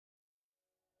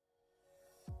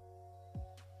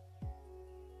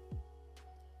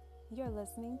You're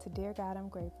listening to Dear God, I'm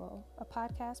Grateful, a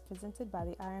podcast presented by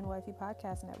the Iron Wifey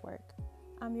Podcast Network.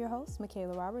 I'm your host,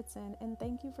 Michaela Robertson, and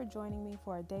thank you for joining me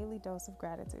for a daily dose of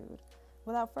gratitude.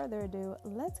 Without further ado,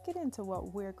 let's get into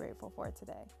what we're grateful for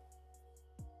today.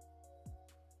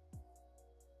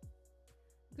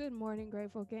 Good morning,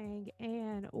 Grateful Gang,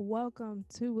 and welcome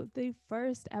to the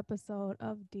first episode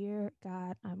of Dear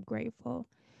God, I'm Grateful.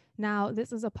 Now,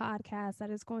 this is a podcast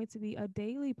that is going to be a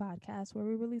daily podcast where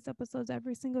we release episodes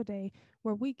every single day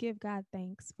where we give God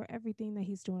thanks for everything that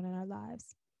He's doing in our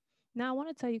lives. Now, I want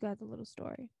to tell you guys a little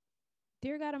story.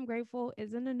 Dear God, I'm Grateful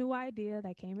isn't a new idea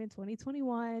that came in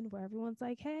 2021 where everyone's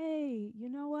like, hey, you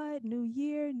know what? New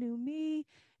year, new me,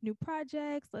 new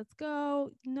projects, let's go.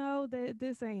 No,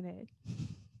 this ain't it.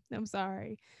 I'm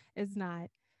sorry, it's not.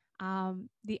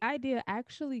 The idea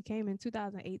actually came in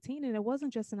 2018, and it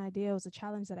wasn't just an idea, it was a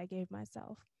challenge that I gave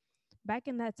myself. Back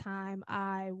in that time,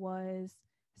 I was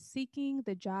seeking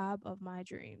the job of my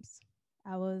dreams.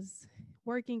 I was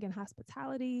working in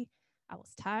hospitality. I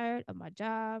was tired of my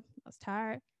job. I was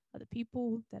tired of the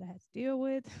people that I had to deal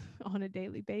with on a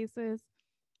daily basis.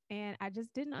 And I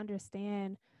just didn't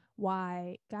understand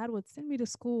why God would send me to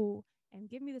school and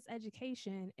give me this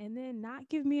education and then not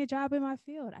give me a job in my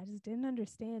field. I just didn't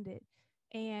understand it.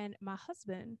 And my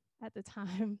husband at the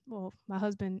time, well, my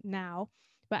husband now,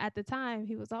 but at the time,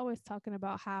 he was always talking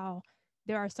about how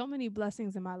there are so many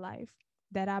blessings in my life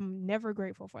that I'm never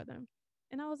grateful for them.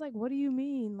 And I was like, what do you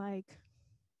mean? Like,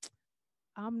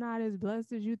 I'm not as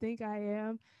blessed as you think I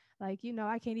am. Like,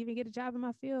 I can't even get a job in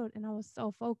my field. And I was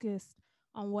so focused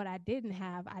on what I didn't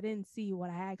have, I didn't see what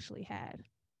I actually had.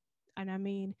 And I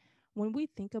mean, when we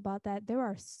think about that, there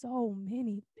are so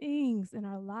many things in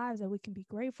our lives that we can be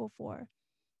grateful for.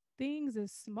 Things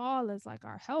as small as like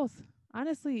our health.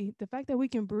 Honestly, the fact that we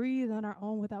can breathe on our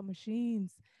own without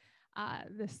machines,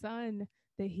 the sun,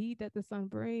 the heat that the sun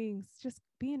brings, just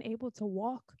being able to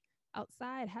walk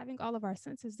outside, having all of our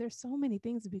senses, there's so many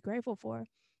things to be grateful for.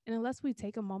 And unless we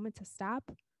take a moment to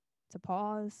stop, to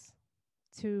pause,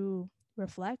 to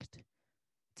reflect,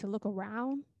 to look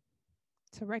around,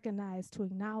 to recognize, to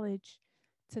acknowledge,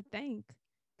 to thank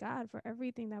God for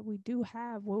everything that we do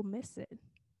have, we'll miss it.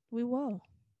 We will.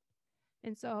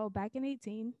 And so back in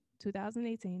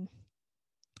 2018,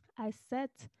 I set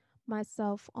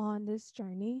myself on this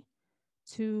journey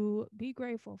to be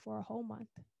grateful for a whole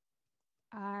month.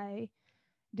 I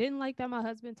didn't like that my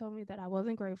husband told me that I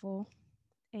wasn't grateful.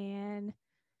 And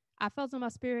I felt in my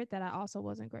spirit that I also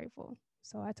wasn't grateful.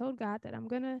 So I told God that I'm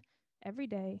going to every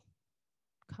day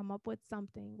come up with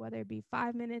something, whether it be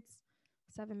 5 minutes,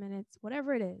 7 minutes,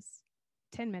 whatever it is,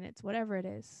 10 minutes, whatever it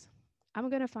is. I'm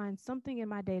going to find something in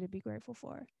my day to be grateful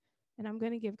for. And I'm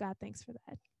going to give God thanks for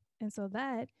that. And so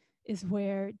that is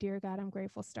where Dear God, I'm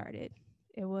Grateful started.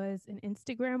 It was an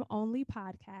Instagram only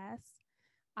podcast.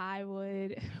 I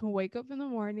would wake up in the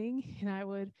morning and I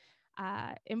would,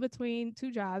 in between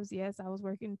two jobs, yes, I was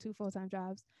working two full-time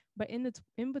jobs, but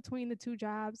in between the two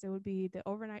jobs, it would be the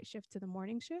overnight shift to the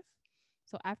morning shift.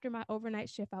 So after my overnight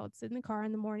shift, I would sit in the car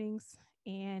in the mornings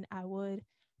and I would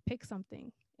pick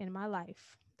something in my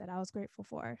life that I was grateful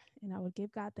for, and I would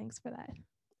give God thanks for that.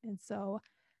 And so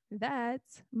that,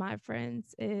 my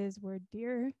friends, is where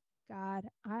Dear God,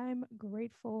 I'm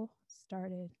Grateful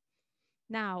started.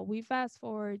 Now we fast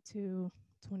forward to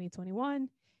 2021.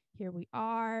 Here we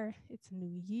are. It's a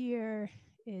new year.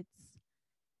 It's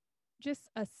just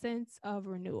a sense of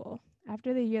renewal.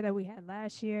 After the year that we had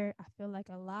last year, I feel like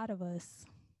a lot of us,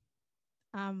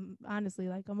 honestly,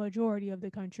 like a majority of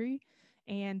the country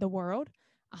and the world,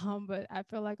 but I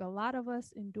feel like a lot of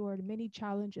us endured many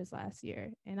challenges last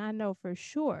year. And I know for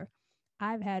sure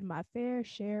I've had my fair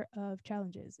share of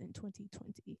challenges in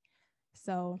 2020.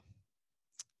 So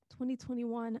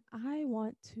 2021, I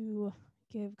want to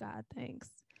give God thanks.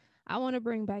 I want to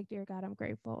bring back Dear God, I'm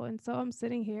Grateful. And so I'm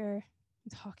sitting here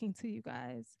talking to you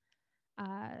guys.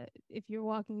 If you're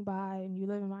walking by and you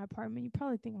live in my apartment, you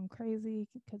probably think I'm crazy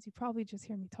because you probably just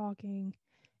hear me talking.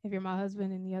 If you're my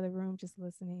husband in the other room just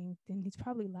listening, then he's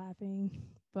probably laughing.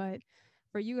 But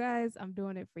for you guys, I'm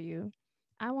doing it for you.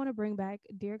 I want to bring back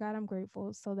Dear God, I'm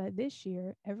Grateful so that this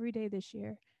year, every day this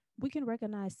year, we can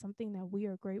recognize something that we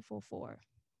are grateful for.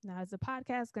 Now, is the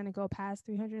podcast going to go past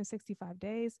 365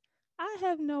 days? I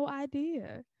have no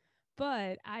idea.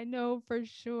 But I know for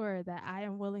sure that I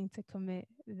am willing to commit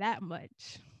that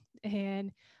much.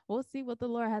 And we'll see what the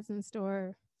Lord has in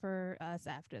store for us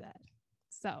after that.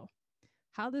 So,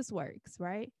 how this works,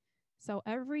 right? So,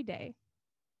 every day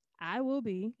I will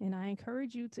be, and I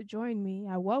encourage you to join me.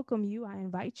 I welcome you. I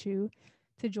invite you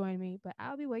to join me. But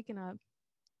I'll be waking up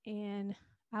and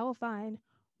I will find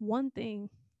one thing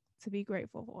to be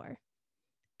grateful for.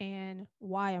 and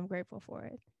why I'm grateful for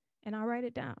it. And I'll write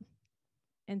it down.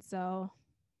 And so,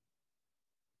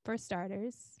 for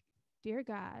starters, dear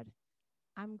God,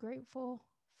 I'm grateful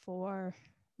for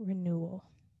renewal.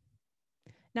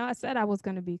 Now, I said I wasn't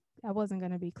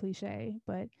going to be cliche,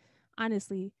 but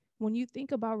honestly, when you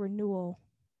think about renewal,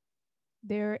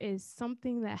 there is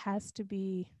something that has to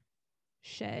be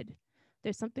shed.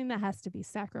 There's something that has to be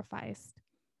sacrificed.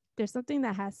 There's something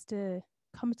that has to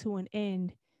come to an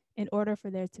end in order for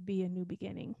there to be a new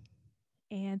beginning.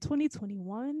 And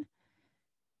 2021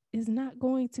 is not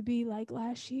going to be like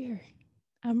last year.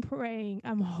 I'm praying,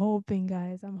 I'm hoping,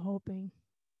 guys, I'm hoping.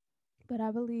 But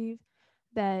I believe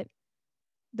that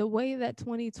the way that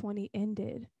 2020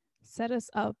 ended set us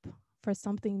up for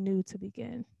something new to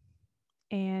begin.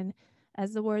 And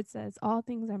as the word says, all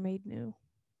things are made new.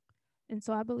 And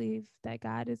so I believe that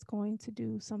God is going to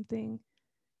do something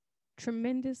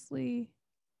tremendously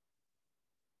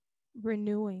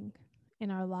renewing in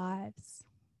our lives.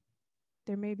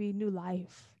 There may be new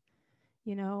life,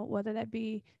 whether that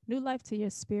be new life to your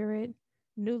spirit,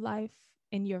 new life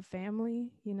in your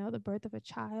family, the birth of a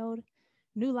child,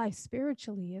 new life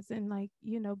spiritually, as in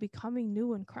becoming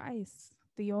new in Christ.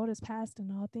 The old is past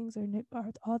and all things are new, or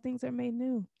all things are made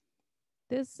new.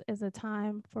 This is a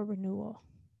time for renewal.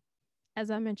 As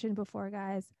I mentioned before,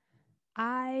 guys,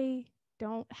 I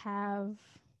don't have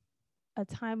a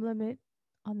time limit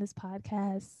on this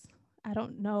podcast. I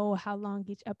don't know how long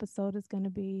each episode is going to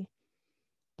be,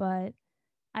 but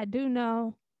I do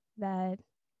know that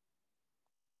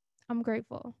I'm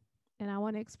grateful and I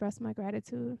want to express my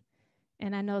gratitude.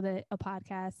 And I know that a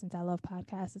podcast, since I love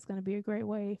podcasts, is going to be a great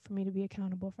way for me to be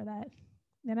accountable for that.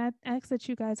 And I ask that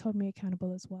you guys hold me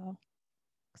accountable as well.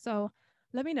 So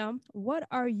let me know, what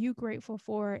are you grateful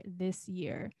for this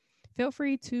year? Feel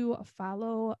free to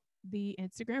follow the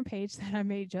Instagram page that I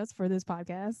made just for this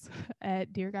podcast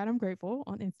at Dear God I'm Grateful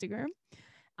on Instagram.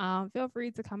 Feel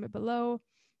free to comment below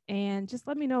and just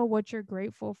let me know what you're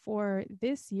grateful for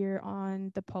this year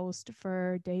on the post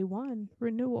for day 1,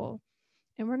 renewal.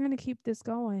 And we're going to keep this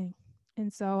going.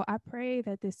 And so I pray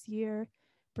that this year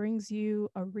brings you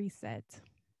a reset,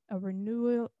 a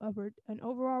renewal, an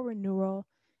overall renewal,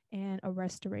 and a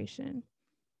restoration.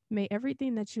 May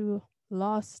everything that you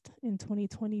lost in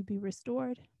 2020 be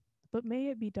restored, but may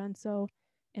it be done so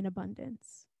in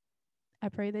abundance. I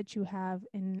pray that you have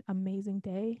an amazing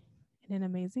day and an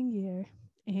amazing year.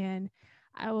 And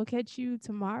I will catch you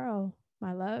tomorrow,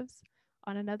 my loves,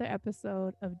 on another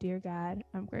episode of Dear God,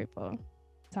 I'm Grateful.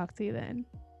 Talk to you then.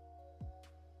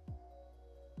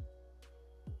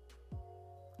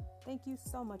 Thank you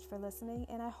so much for listening,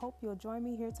 and I hope you'll join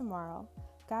me here tomorrow.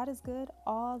 God is good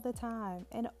all the time,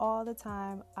 and all the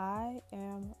time I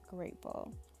am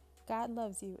grateful. God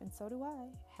loves you, and so do I.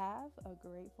 Have a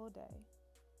grateful day.